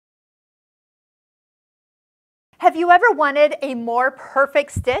Have you ever wanted a more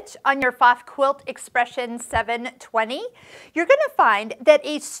perfect stitch on your Pfaff Quilt Expression 720? You're going to find that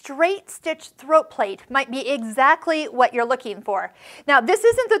a straight stitch throat plate might be exactly what you're looking for. Now, this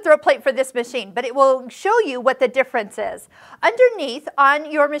isn't the throat plate for this machine, but it will show you what the difference is. Underneath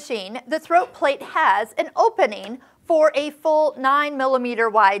on your machine, the throat plate has an opening for a full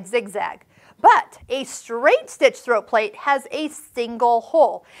 9mm wide zigzag. But a straight stitch throat plate has a single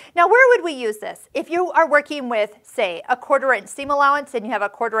hole. Now, where would we use this? If you are working with, say, a 1/4 inch seam allowance and you have a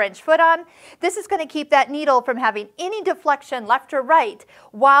 1/4 inch foot on, this is going to keep that needle from having any deflection left or right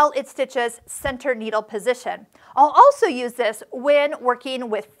while it stitches center needle position. I'll also use this when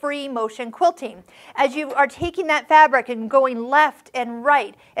working with free motion quilting. As you are taking that fabric and going left and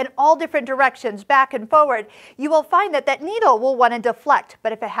right in all different directions, back and forward, you will find that that needle will want to deflect.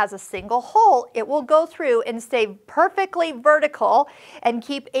 But if it has a single hole, it will go through and stay perfectly vertical and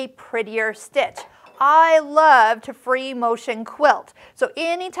keep a prettier stitch. I love to free motion quilt. So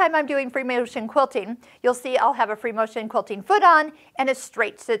anytime I'm doing free motion quilting, you'll see I'll have a free motion quilting foot on and a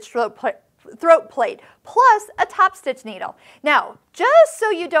straight stitch throat plate plus a top stitch needle. Now, just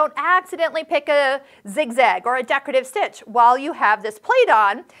so you don't accidentally pick a zigzag or a decorative stitch while you have this plate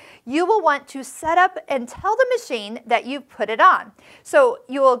on, you will want to set up and tell the machine that you've put it on. So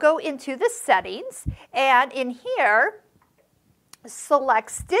you will go into the settings, and in here, select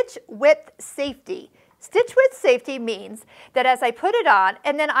Stitch Width Safety. Stitch width safety means that as I put it on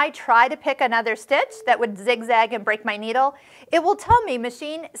and then I try to pick another stitch that would zigzag and break my needle, it will tell me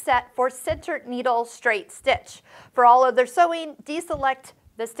machine set for center needle straight stitch. For all other sewing, deselect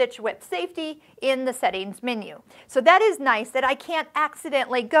the stitch width safety in the settings menu. So that is nice that I can't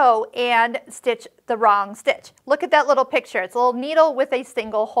accidentally go and stitch the wrong stitch. Look at that little picture. It's a little needle with a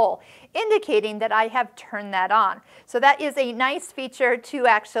single hole, indicating that I have turned that on. So that is a nice feature to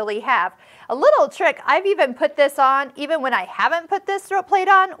actually have. A little trick, I've even put this on even when I haven't put this throat plate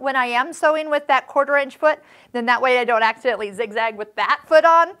on, when I am sewing with that 1/4 inch foot, then that way I don't accidentally zigzag with that foot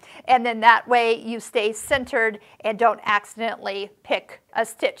on, and then that way you stay centered and don't accidentally pick a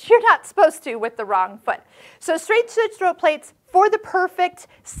stitch you're not supposed to with the wrong foot. So straight stitch throat plates for the perfect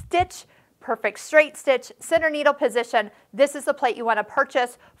stitch, perfect straight stitch, center needle position. This is the plate you want to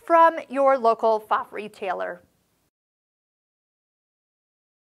purchase from your local Pfaff retailer.